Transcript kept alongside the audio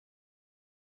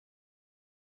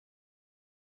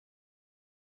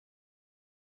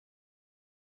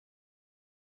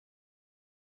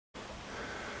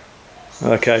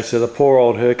Okay, so the poor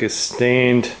old Hercus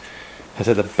stand has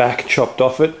had the back chopped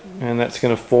off it, and that's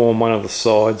going to form one of the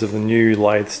sides of the new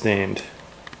lathe stand.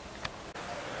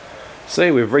 See,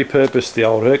 we've repurposed the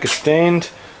old Hercus stand,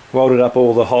 welded up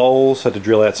all the holes, had to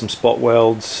drill out some spot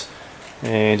welds,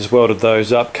 and just welded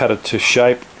those up, cut it to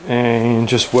shape, and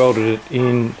just welded it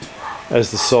in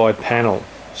as the side panel.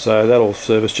 So that'll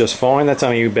serve us just fine. That's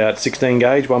only about 16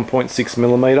 gauge,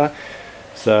 1.6mm,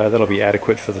 so that'll be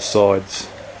adequate for the sides.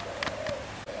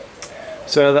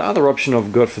 So the other option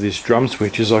I've got for this drum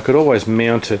switch is I could always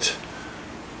mount it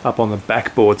up on the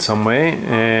backboard somewhere,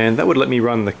 and that would let me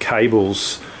run the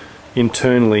cables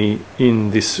internally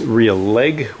in this rear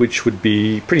leg, which would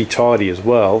be pretty tidy as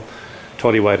well.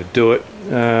 Tidy way to do it.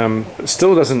 It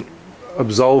still doesn't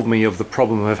absolve me of the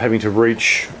problem of having to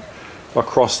reach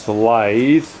across the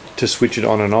lathe to switch it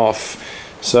on and off.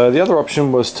 So the other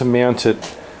option was to mount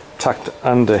it tucked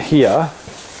under here,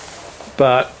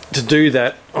 but to do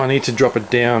that I need to drop it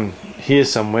down here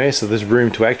somewhere so there's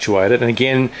room to actuate it, and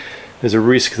again there's a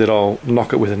risk that I'll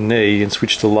knock it with a knee and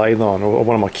switch the lathe on, or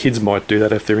one of my kids might do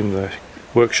that if they're in the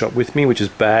workshop with me, which is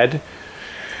bad.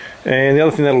 And the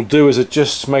other thing that'll do is it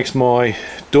just makes my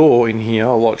door in here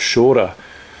a lot shorter.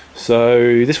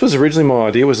 So this was originally my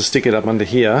idea, was to stick it up under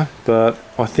here, but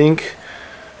I think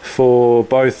for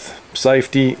both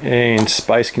safety and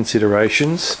space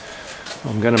considerations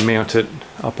I'm going to mount it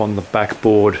up on the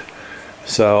backboard.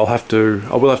 So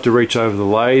I will have to reach over the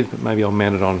lathe, but maybe I'll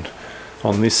mount it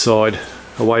on this side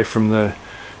away from the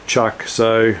chuck.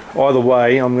 So either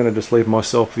way I'm going to just leave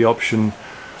myself the option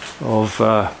of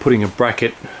putting a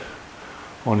bracket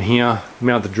on here,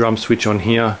 mount the drum switch on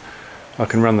here. I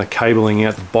can run the cabling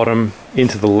out the bottom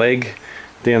into the leg,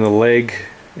 down the leg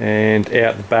and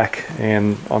out the back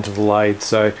and onto the lathe,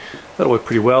 so that'll work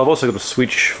pretty well. I've also got a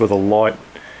switch for the light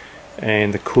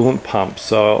and the coolant pump,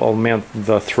 so I'll mount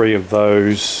the three of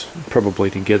those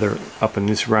probably together up in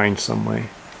this range somewhere.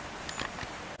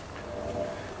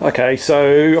 Okay,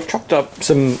 so I've chopped up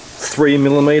some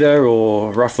 3mm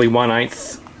or roughly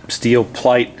 1/8 steel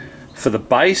plate for the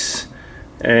base,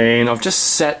 and I've just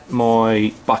set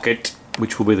my bucket,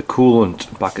 which will be the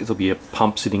coolant bucket, there'll be a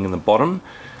pump sitting in the bottom,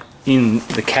 in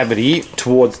the cavity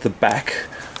towards the back,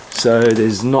 so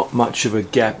there's not much of a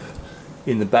gap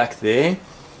in the back there.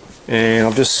 And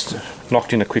I've just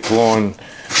knocked in a quick line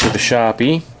with a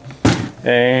Sharpie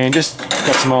and just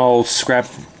got some old scrap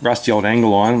rusty old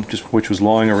angle iron which was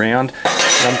lying around,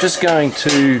 and I'm just going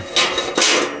to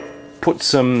put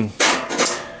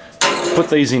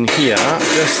these in here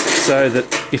just so that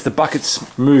if the bucket's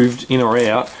moved in or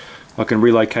out I can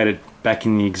relocate it back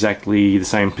in exactly the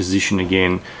same position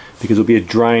again, because there'll be a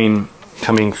drain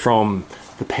coming from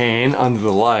the pan under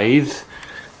the lathe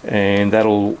and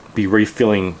that'll be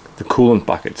refilling the coolant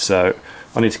bucket, so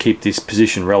I need to keep this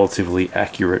position relatively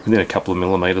accurate within a couple of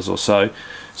millimeters or so.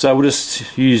 So we'll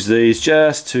just use these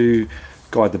just to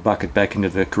guide the bucket back into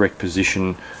the correct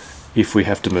position if we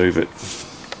have to move it.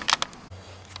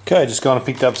 Okay, just gone and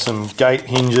picked up some gate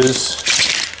hinges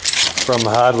from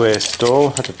the hardware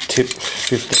store. I had to tip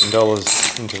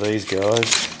 $15 into these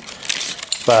guys,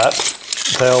 but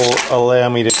they'll allow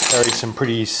me to carry some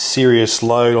pretty serious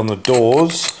load on the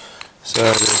doors. So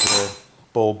there's a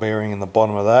ball bearing in the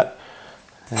bottom of that,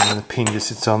 and the pin just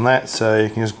sits on that, so you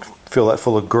can just fill that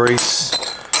full of grease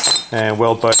and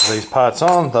weld both of these parts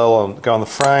on. They'll go on the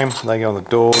frame, they go on the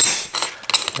doors,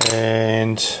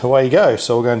 and away you go.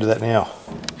 So we'll go and do that now.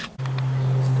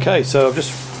 Okay, so I've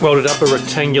just welded up a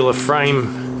rectangular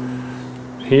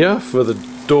frame here for the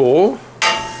door,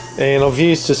 and I've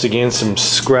used just again some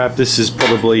scrap. This is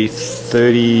probably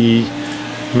 30mm,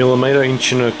 1.25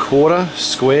 inch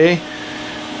square.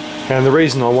 And the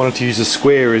reason I wanted to use a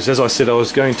square is, as I said, I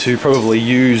was going to probably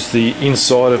use the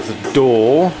inside of the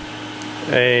door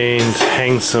and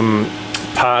hang some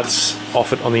parts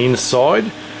off it on the inside,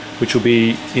 which will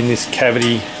be in this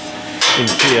cavity in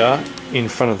here in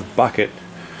front of the bucket.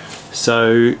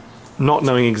 So not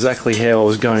knowing exactly how I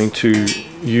was going to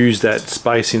use that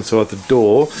space inside the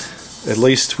door, at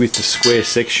least with the square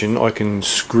section I can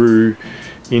screw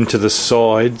into the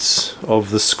sides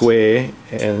of the square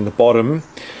and the bottom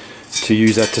to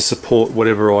use that to support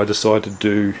whatever I decide to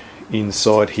do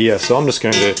inside here. So I'm just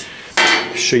going to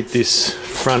sheet this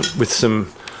front with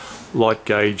some light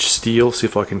gauge steel, see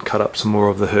if I can cut up some more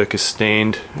of the Hercus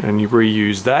stand and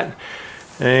reuse that.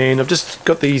 And I've just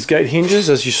got these gate hinges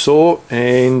as you saw,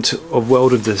 and I've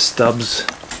welded the stubs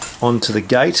onto the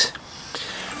gate.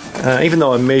 Even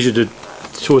though I measured it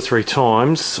 2 or 3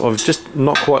 times, I've just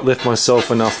not quite left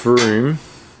myself enough room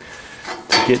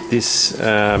to get this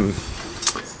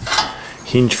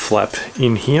hinge flap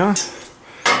in here.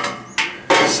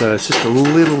 So so it's just a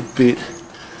little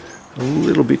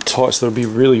bit tight, so there'll be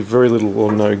really very little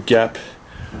or no gap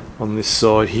on this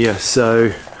side here. So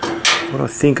what I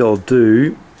think I'll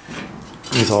do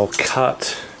is I'll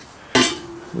cut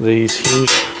these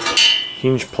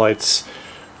hinge plates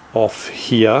off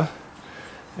here,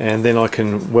 and then I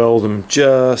can weld them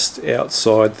just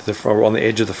outside on the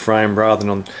edge of the frame rather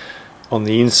than on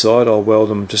the inside. I'll weld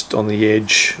them just on the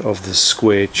edge of the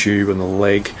square tube and the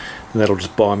leg, and that'll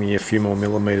just buy me a few more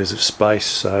millimeters of space.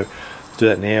 So I'll do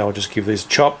that now. I'll just give these a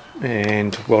chop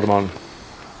and weld them on.